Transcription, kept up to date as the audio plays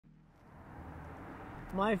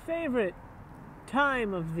My favorite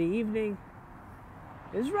time of the evening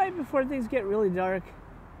is right before things get really dark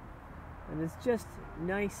and it's just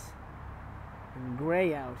nice and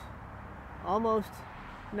gray out. Almost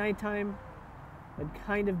nighttime, but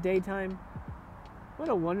kind of daytime. What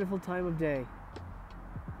a wonderful time of day.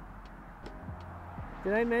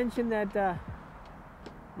 Did I mention that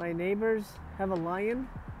my neighbors have a lion?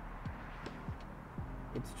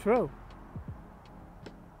 It's true.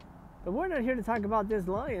 But we're not here to talk about this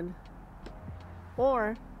lion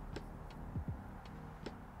or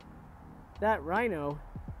that rhino.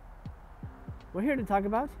 We're here to talk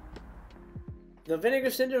about the Vinegar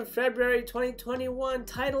Syndrome February 2021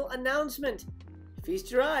 title announcement. Feast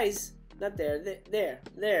your eyes. Not there.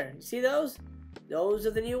 There. You see those? Those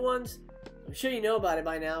are the new ones. I'm sure you know about it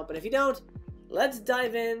by now, but if you don't, let's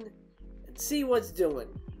dive in and see what's doing.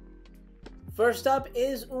 First up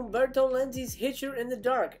is Umberto Lenzi's Hitcher in the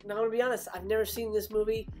Dark. Now, I'm going to be honest, I've never seen this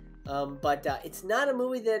movie, but it's not a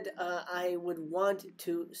movie that I would want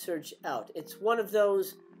to search out. It's one of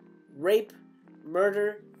those rape,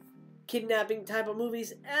 murder, kidnapping type of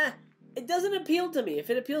movies. It doesn't appeal to me. If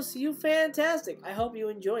it appeals to you, fantastic. I hope you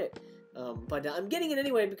enjoy it. But I'm getting it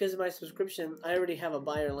anyway because of my subscription. I already have a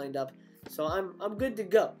buyer lined up, so I'm good to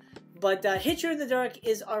go. But Hitcher in the Dark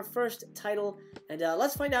is our first title, and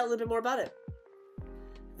let's find out a little bit more about it.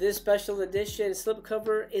 This special edition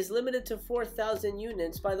slipcover is limited to 4,000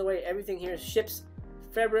 units. By the way, everything here ships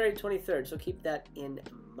February 23rd, so keep that in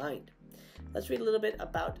mind. Let's read a little bit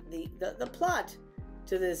about the plot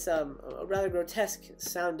to this rather grotesque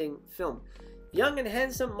sounding film. Young and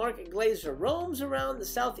handsome Mark Glazer roams around the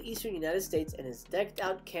southeastern United States in his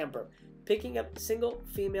decked-out camper, picking up single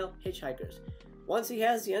female hitchhikers. Once he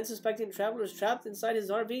has the unsuspecting travelers trapped inside his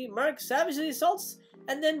RV, Mark savagely assaults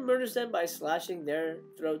and then murders them by slashing their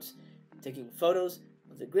throats, taking photos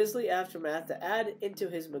of the grisly aftermath to add into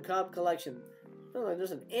his macabre collection. Oh, there's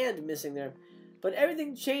an "and" missing there. But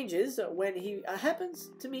everything changes when he happens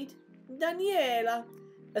to meet Daniela,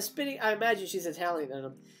 I imagine she's Italian, I don't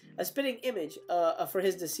know, a spitting image for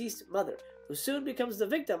his deceased mother, who soon becomes the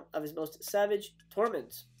victim of his most savage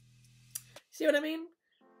torments. See what I mean?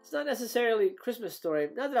 It's not necessarily a Christmas story,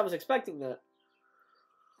 not that I was expecting that.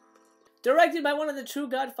 Directed by one of the true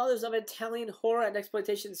godfathers of Italian horror and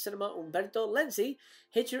exploitation cinema, Umberto Lenzi,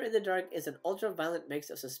 Hitcher in the Dark is an ultra-violent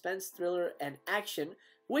mix of suspense, thriller, and action,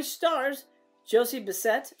 which stars Josie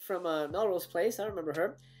Bissett from Melrose Place, I remember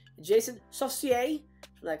her, Jason Saucier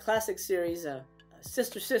from that classic series,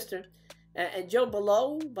 Sister, and Joe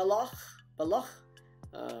Baloch,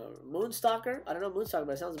 Moonstalker, I don't know Moonstalker,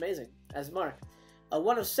 but it sounds amazing, as Mark.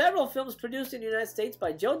 One of several films produced in the United States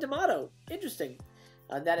by Joe D'Amato, interesting,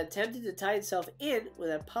 that attempted to tie itself in with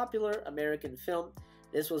a popular American film.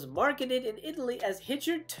 This was marketed in Italy as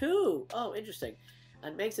Hitcher 2, oh interesting,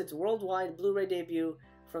 and makes its worldwide Blu-ray debut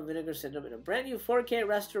from Vinegar Syndrome in a brand new 4K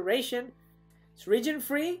restoration. It's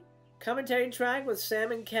region-free, commentary track with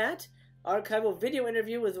Sam and Kat, archival video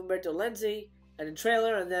interview with Umberto Lenzi, and a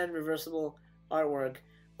trailer, and then reversible artwork.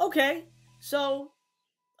 Okay, so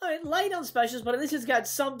light on specials, but at least it's got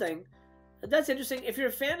something. That's interesting. If you're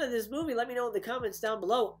a fan of this movie, let me know in the comments down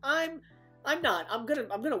below. I'm not. I'm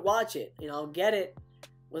gonna watch it. You know, I'll get it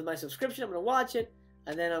with my subscription. I'm gonna watch it,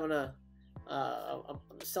 and then I'm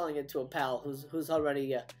selling it to a pal who's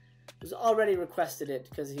already requested it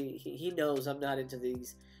because he knows I'm not into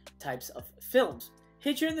these types of films.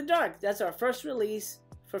 Hitcher in the Dark. That's our first release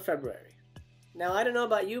for February. Now, I don't know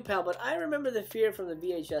about you, pal, but I remember the fear from the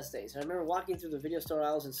VHS days. I remember walking through the video store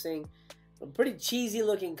aisles and seeing a pretty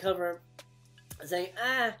cheesy-looking cover, saying,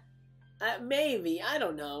 maybe, I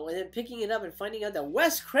don't know, and then picking it up and finding out that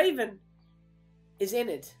Wes Craven is in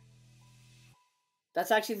it.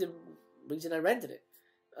 That's actually the reason I rented it.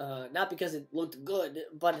 Not because it looked good,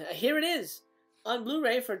 but here it is, on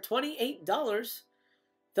Blu-ray for $28.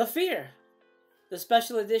 The Fear. The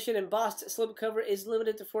special edition embossed slipcover is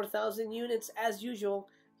limited to 4,000 units as usual.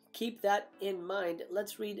 Keep that in mind.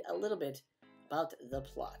 Let's read a little bit about the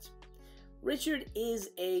plot. Richard is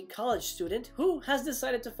a college student who has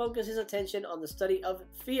decided to focus his attention on the study of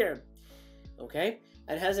fear,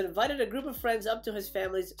 and has invited a group of friends up to his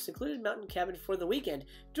family's secluded mountain cabin for the weekend,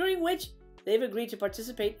 during which they've agreed to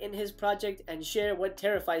participate in his project and share what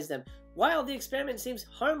terrifies them. While the experiment seems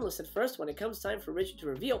harmless at first, when it comes time for Richard to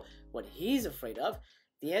reveal what he's afraid of,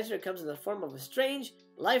 the answer comes in the form of a strange,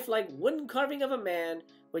 lifelike wooden carving of a man,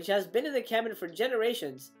 which has been in the cabin for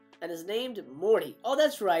generations, and is named Morty. Oh,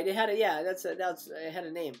 that's right. It had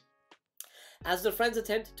a name. As the friends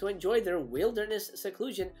attempt to enjoy their wilderness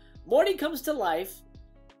seclusion, Morty comes to life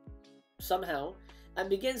somehow and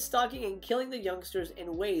begins stalking and killing the youngsters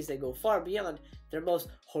in ways that go far beyond their most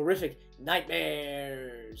horrific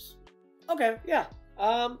nightmares. Okay, yeah.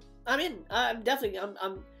 I'm in. I'm definitely.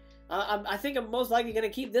 I think I'm most likely gonna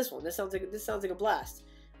keep this one. This sounds like a blast.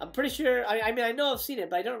 I'm pretty sure. I mean, I know I've seen it,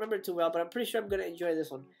 but I don't remember it too well. But I'm pretty sure I'm gonna enjoy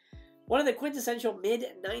this one. One of the quintessential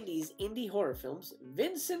mid-90s indie horror films,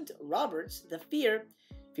 Vincent Roberts' The Fear,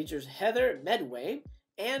 features Heather Medway,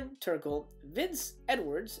 Anne Turkle, Vince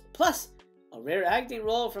Edwards, plus a rare acting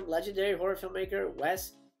role from legendary horror filmmaker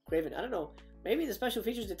Wes Craven. I don't know. Maybe the special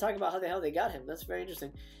features to talk about how the hell they got him. That's very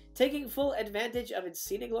interesting. Taking full advantage of its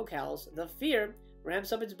scenic locales, The Fear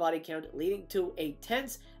ramps up its body count, leading to a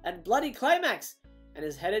tense and bloody climax, and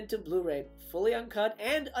is headed to Blu-ray, fully uncut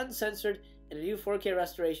and uncensored, in a new 4K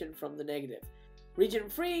restoration from the negative.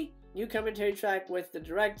 Region-free, new commentary track with the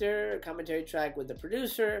director, commentary track with the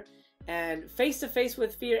producer, and Face-to-Face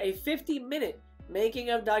with Fear, a 50-minute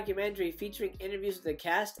making-of documentary featuring interviews with the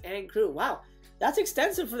cast and crew. Wow, that's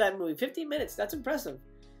extensive for that movie. 50 minutes, that's impressive.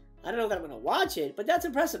 I don't know that I'm going to watch it, but that's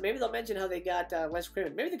impressive. Maybe they'll mention how they got Wes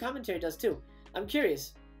Craven. Maybe the commentary does too. I'm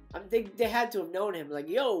curious. They had to have known him. Like,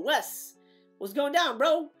 yo, Wes, what's going down,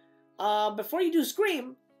 bro? Before you do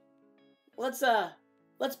Scream, let's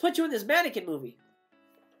put you in this mannequin movie.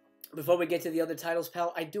 Before we get to the other titles,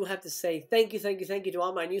 pal, I do have to say thank you to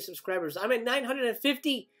all my new subscribers. I'm at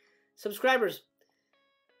 950 subscribers.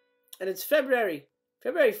 And it's February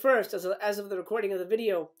 1st as of the recording of the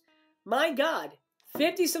video. My God,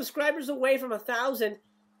 50 subscribers away from 1,000.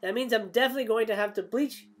 That means I'm definitely going to have to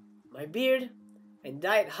bleach my beard and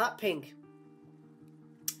dye it hot pink.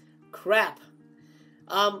 Crap.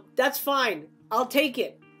 That's fine. I'll take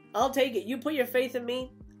it. You put your faith in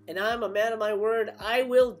me, and I'm a man of my word. I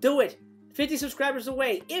will do it. 50 subscribers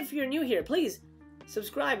away. If you're new here, please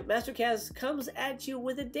subscribe. Mastercast comes at you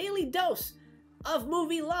with a daily dose of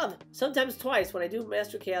movie love. Sometimes twice when I do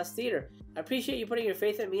Mastercast Theater. I appreciate you putting your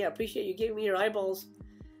faith in me. I appreciate you giving me your eyeballs.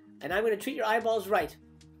 And I'm going to treat your eyeballs right.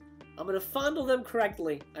 I'm going to fondle them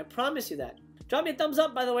correctly. I promise you that. Drop me a thumbs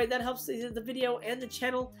up, by the way. That helps the video and the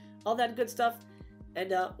channel. All that good stuff.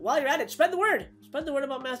 And while you're at it, spread the word. Spread the word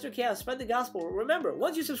about Master Chaos. Spread the gospel. Remember,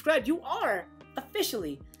 once you subscribe, you are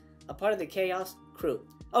officially a part of the Chaos crew.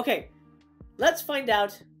 Okay, let's find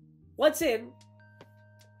out what's in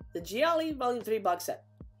the Gialli Volume 3 box set.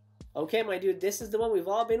 Okay, my dude, this is the one we've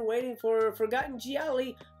all been waiting for. Forgotten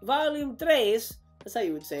Gialli Volume 3. That's how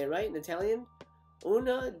you would say it, right? In Italian.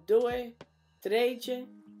 Una, due, trece.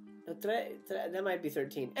 No, that might be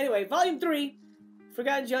 13. Anyway, Volume 3.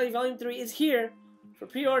 Forgotten Gialli Volume 3 is here for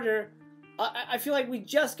pre-order. I feel like we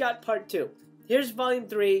just got Part 2. Here's Volume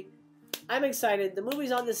 3. I'm excited. The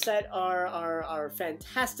movies on this set are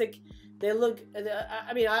fantastic. They look...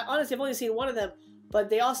 I mean, honestly, I've only seen one of them, but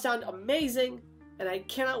they all sound amazing, and I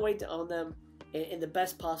cannot wait to own them in the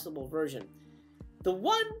best possible version. The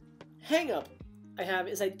one hang-up I have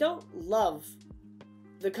is I don't love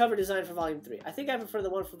the cover design for Volume 3. I think I prefer the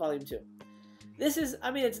one for Volume 2. This is... I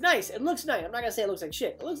mean, it's nice. It looks nice. I'm not going to say it looks like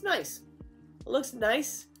shit. It looks nice. It looks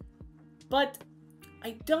nice, but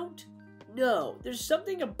I don't know. There's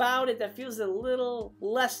something about it that feels a little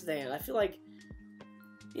less than. I feel like,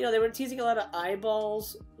 you know, they were teasing a lot of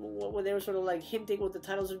eyeballs when they were sort of like hinting what the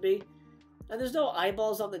titles would be. And there's no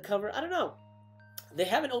eyeballs on the cover. I don't know. They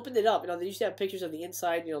haven't opened it up. You know, they used to have pictures of the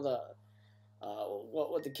inside, you know, the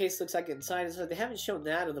what the case looks like inside. And so they haven't shown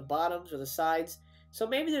that, or the bottoms or the sides. So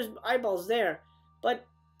maybe there's eyeballs there. But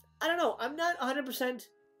I don't know. I'm not 100%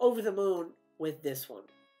 over the moon with this one.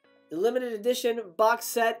 The limited edition box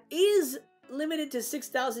set is limited to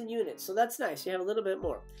 6,000 units, so that's nice. You have a little bit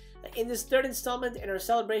more. In this third installment in our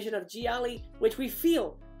celebration of Gialli, which we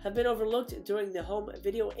feel have been overlooked during the home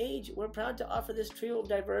video age, we're proud to offer this trio of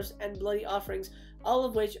diverse and bloody offerings, all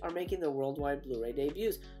of which are making their worldwide Blu-ray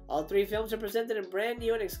debuts. All three films are presented in brand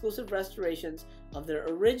new and exclusive restorations of their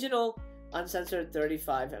original uncensored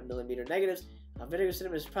 35mm negatives. Vinegar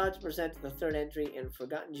Syndrome is proud to present the third entry in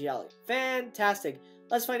Forgotten Gialli. Fantastic!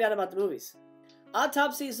 Let's find out about the movies.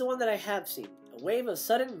 Autopsy is the one that I have seen. A wave of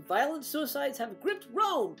sudden, violent suicides have gripped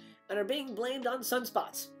Rome and are being blamed on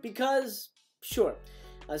sunspots. Because, sure,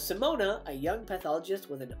 Simona, a young pathologist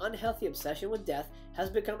with an unhealthy obsession with death, has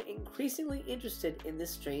become increasingly interested in this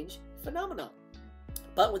strange phenomenon.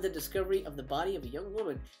 But with the discovery of the body of a young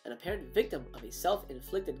woman, an apparent victim of a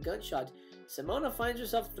self-inflicted gunshot, Simona finds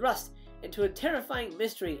herself thrust into a terrifying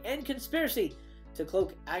mystery and conspiracy to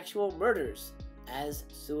cloak actual murders as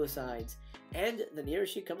suicides. And the nearer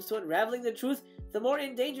she comes to unraveling the truth, the more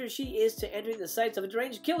in danger she is to entering the sights of a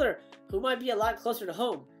deranged killer who might be a lot closer to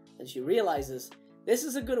home than she realizes. This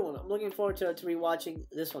is a good one. I'm looking forward to rewatching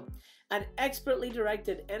this one. An expertly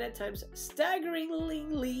directed and at times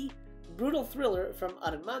staggeringly brutal thriller from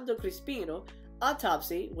Armando Crispino,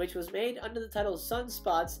 Autopsy, which was made under the title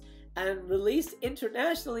Sunspots and released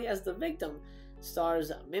internationally as The Victim,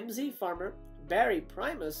 stars Mimsy Farmer, Barry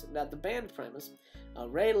Primus, not the band Primus,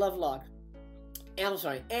 Ray Lovelock,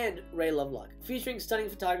 and Ray Lovelock, featuring stunning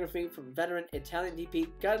photography from veteran Italian DP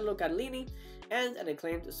Carlo Carlini and an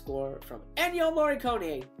acclaimed score from Ennio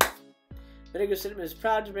Morricone. Vinegar Syndrome is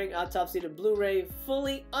proud to bring Autopsy to Blu-ray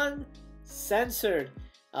fully uncensored.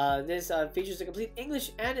 This features a complete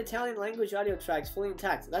English and Italian language audio tracks fully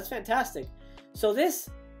intact. That's fantastic. So this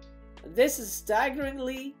is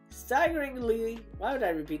staggeringly, why would I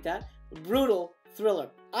repeat that? Brutal thriller.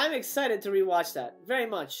 I'm excited to rewatch that, very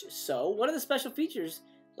much so. What are the special features?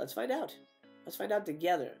 Let's find out. Let's find out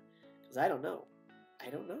together, because I don't know.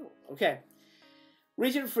 Okay.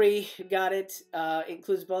 Region free, got it.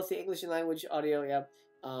 Includes both the English and language audio, yep.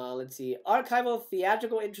 Let's see. Archival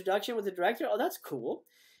theatrical introduction with the director. Oh, that's cool.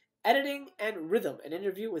 Editing and rhythm, an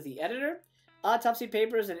interview with the editor. Autopsy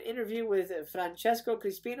papers, an interview with Francesco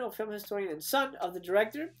Crispino, film historian and son of the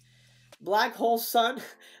director. Black Hole Sun,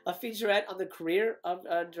 a featurette on the career of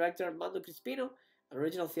director Armando Crispino, an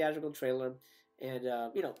original theatrical trailer, and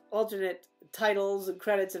alternate titles and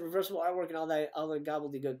credits and reversible artwork and all that other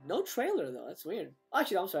gobbledygook. No trailer though. That's weird.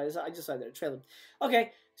 Actually, I'm sorry. I just saw that trailer.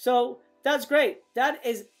 Okay, so that's great. That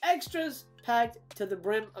is extras packed to the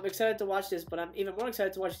brim. I'm excited to watch this, but I'm even more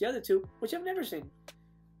excited to watch the other two, which I've never seen.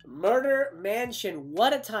 Murder Mansion.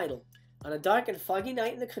 What a title! On a dark and foggy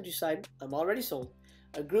night in the countryside, I'm already sold.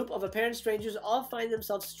 A group of apparent strangers all find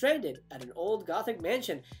themselves stranded at an old Gothic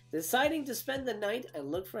mansion. Deciding to spend the night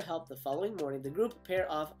and look for help the following morning, the group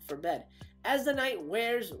pair off for bed. As the night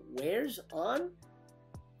wears on?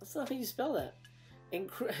 That's not how you spell that.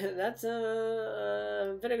 That's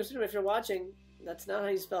Vinegar Syndrome. If you're watching, that's not how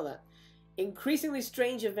you spell that. Increasingly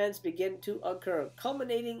strange events begin to occur,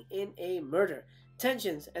 culminating in a murder.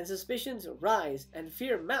 Tensions and suspicions rise, and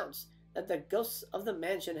fear mounts that the ghosts of the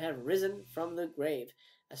mansion have risen from the grave,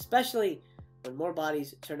 especially when more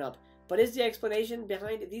bodies turn up. But is the explanation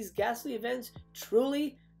behind these ghastly events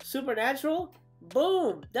truly supernatural?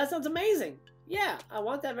 Boom! That sounds amazing! Yeah, I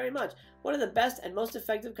want that very much. One of the best and most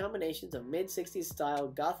effective combinations of mid-60s style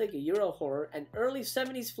Gothic Euro horror and early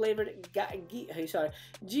 70s flavored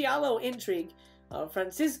giallo intrigue.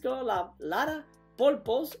 Francisco Lara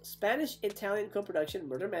Polpo's Spanish-Italian co-production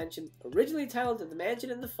Murder Mansion, originally titled The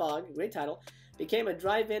Mansion in the Fog, great title, became a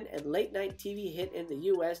drive-in and late-night TV hit in the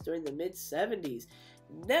U.S. during the mid-70s.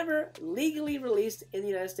 Never legally released in the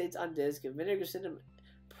United States on disc, Vinegar Syndrome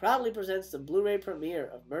proudly presents the Blu-ray premiere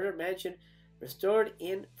of Murder Mansion, restored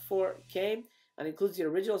in 4K, and includes the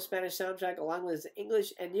original Spanish soundtrack along with its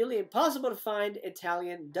English and nearly impossible to find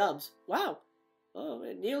Italian dubs. Wow! Oh,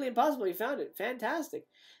 nearly impossible. You found it. Fantastic.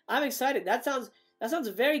 I'm excited. That sounds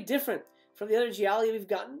very different from the other gialli we've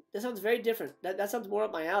gotten. That sounds very different. That sounds more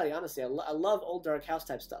up my alley, honestly. I love old dark house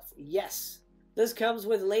type stuff. Yes. This comes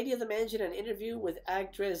with Lady of the Mansion, an interview with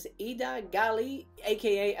actress Ida Gali,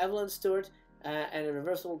 a.k.a. Evelyn Stewart, and a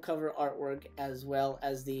reversible cover artwork, as well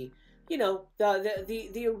as the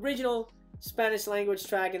original Spanish language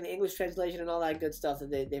track and the English translation and all that good stuff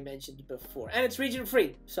that they mentioned before. And it's region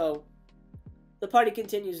free, so the party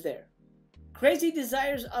continues there. Crazy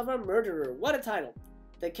Desires of a Murderer. What a title.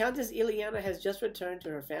 The Countess Ileana has just returned to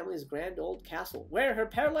her family's grand old castle, where her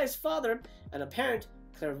paralyzed father, an apparent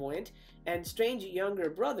clairvoyant, and strange younger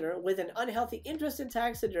brother with an unhealthy interest in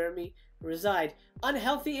taxidermy reside.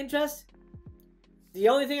 Unhealthy interest? The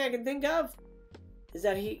only thing I can think of is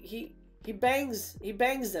that he bangs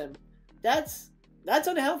them. That's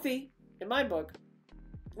unhealthy in my book.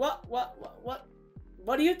 What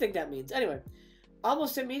do you think that means? Anyway,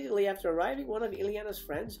 almost immediately after arriving, one of Ileana's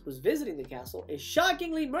friends, who's visiting the castle, is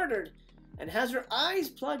shockingly murdered and has her eyes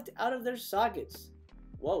plucked out of their sockets.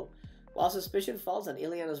 Whoa. While suspicion falls on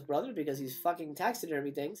Ileana's brother because he's fucking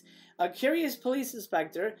taxidermy things, a curious police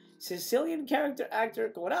inspector, Sicilian character actor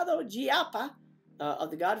Corrado Giappa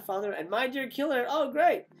of The Godfather and My Dear Killer, oh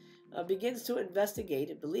great, begins to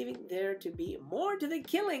investigate, believing there to be more to the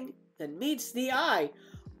killing than meets the eye.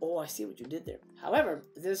 Oh, I see what you did there. However,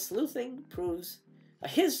 his sleuthing proves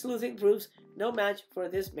no match for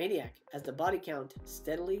this maniac as the body count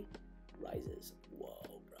steadily rises.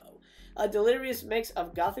 Whoa, bro. A delirious mix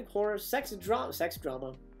of gothic horror, sex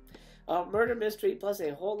drama, murder mystery, plus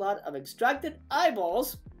a whole lot of extracted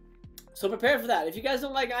eyeballs. So prepare for that. If you guys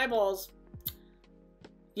don't like eyeballs,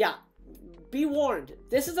 yeah, be warned.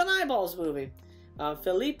 This is an eyeballs movie.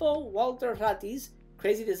 Filippo Walter Ratti's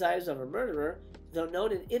Crazy Desires of a Murderer though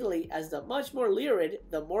known in Italy as the much more lurid,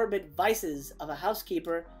 the morbid vices of a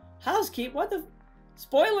housekeeper. What the?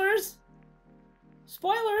 Spoilers!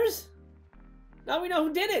 Spoilers! Now we know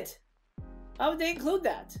who did it. Why would they include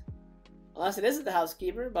that? Unless it isn't the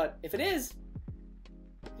housekeeper, but if it is,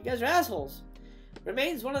 you guys are assholes.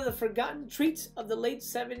 Remains one of the forgotten treats of the late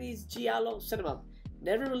 70s giallo cinema.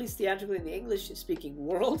 Never released theatrically in the English-speaking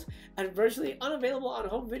world, and virtually unavailable on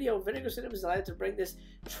home video, Vinegar Syndrome decided to bring this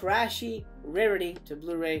trashy rarity to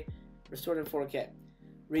Blu-ray, restored in 4K.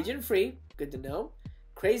 Region-free, good to know.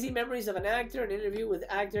 Crazy memories of an actor, an interview with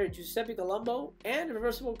actor Giuseppe Colombo, and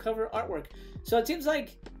reversible cover artwork. So it seems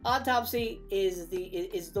like Autopsy is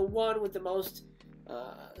the one with the most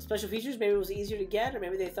special features. Maybe it was easier to get, or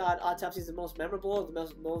maybe they thought Autopsy is the most memorable,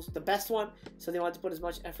 the best one, so they wanted to put as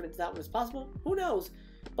much effort into that one as possible. Who knows?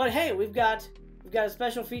 But hey, we've got a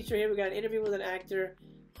special feature here. We got an interview with an actor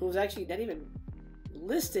who's actually not even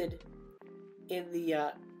listed in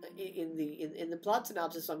the plot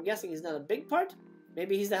synopsis. So I'm guessing he's not a big part.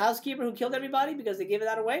 Maybe he's the housekeeper who killed everybody because they gave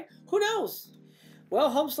that away. Who knows? Well,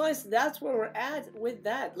 Home Slice, that's where we're at with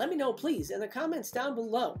that. Let me know, please, in the comments down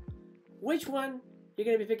below, which one you're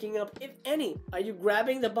going to be picking up, if any. Are you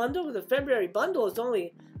grabbing the bundle? The February bundle is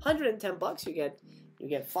only 110 bucks. You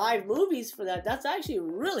get 5 movies for that. That's actually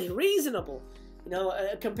really reasonable, you know,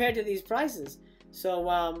 compared to these prices.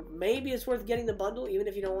 So maybe it's worth getting the bundle, even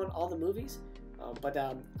if you don't want all the movies. If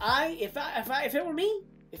it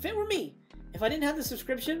were me, if I didn't have the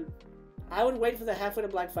subscription, I would wait for the halfway to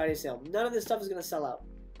Black Friday sale. None of this stuff is going to sell out.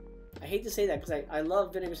 I hate to say that because I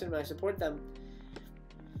love Vinegar Syndrome. I support them.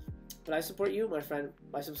 But I support you, my friend,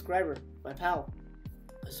 my subscriber, my pal.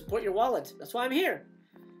 I support your wallet. That's why I'm here.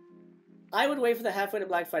 I would wait for the halfway to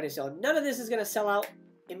Black Friday sale. None of this is going to sell out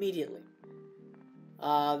immediately.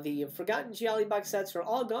 The Forgotten Gialli box sets are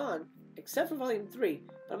all gone, except for Volume 3.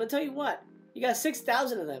 But I'm going to tell you what. You got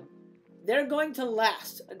 6,000 of them. They're going to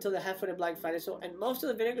last until the halfway to Black Friday sale. And most of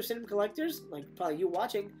the Vinegar Syndrome collectors, like probably you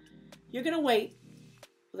watching, you're going to wait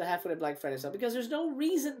for the halfway to Black Friday sale. Because there's no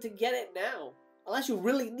reason to get it now. Unless you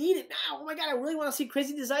really need it now. Oh my god, I really want to see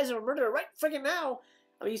Crazy Desires of a Murderer right freaking now.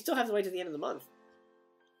 I mean, you still have to wait till the end of the month.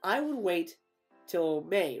 I would wait till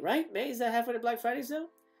May, right? May is the halfway to Black Friday sale?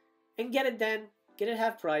 And get it then. Get it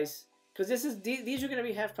half price. Because these are going to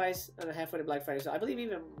be half price on the halfway to Black Friday sale. I believe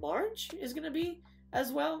even March is going to be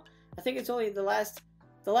as well. I think it's only the last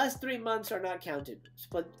 3 months are not counted.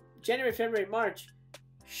 But January, February, March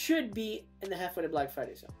should be in the halfway to Black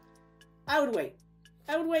Friday sale. I would wait.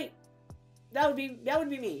 I would wait. That would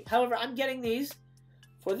be me. However, I'm getting these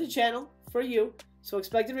for the channel, for you. So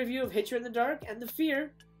expect a review of Hitcher in the Dark and The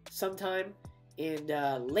Fear sometime in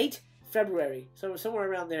late February. So somewhere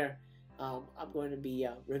around there, I'm going to be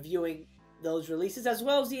reviewing those releases, as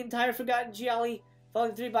well as the entire Forgotten Gialli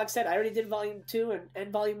Volume 3 box set. I already did Volume 2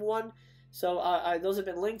 and Volume 1. So those have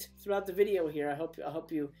been linked throughout the video here. I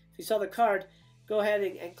hope you, if you saw the card, go ahead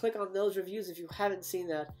and click on those reviews if you haven't seen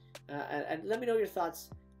that. And let me know your thoughts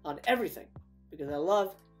on everything, because I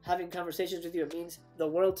love having conversations with you. It means the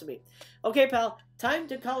world to me. Okay, pal, time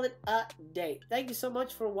to call it a day. Thank you so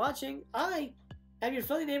much for watching. I am your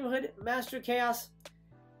friendly neighborhood Master Chaos.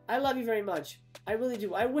 I love you very much. I really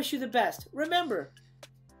do. I wish you the best. Remember,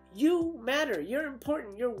 you matter. You're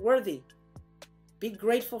important. You're worthy. Be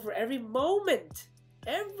grateful for every moment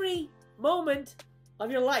of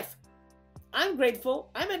your life. I'm grateful.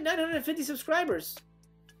 I'm at 950 subscribers.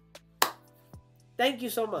 Thank you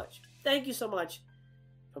so much. Thank you so much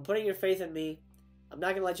for putting your faith in me. I'm not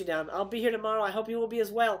going to let you down. I'll be here tomorrow. I hope you will be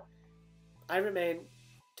as well. I remain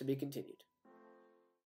to be continued.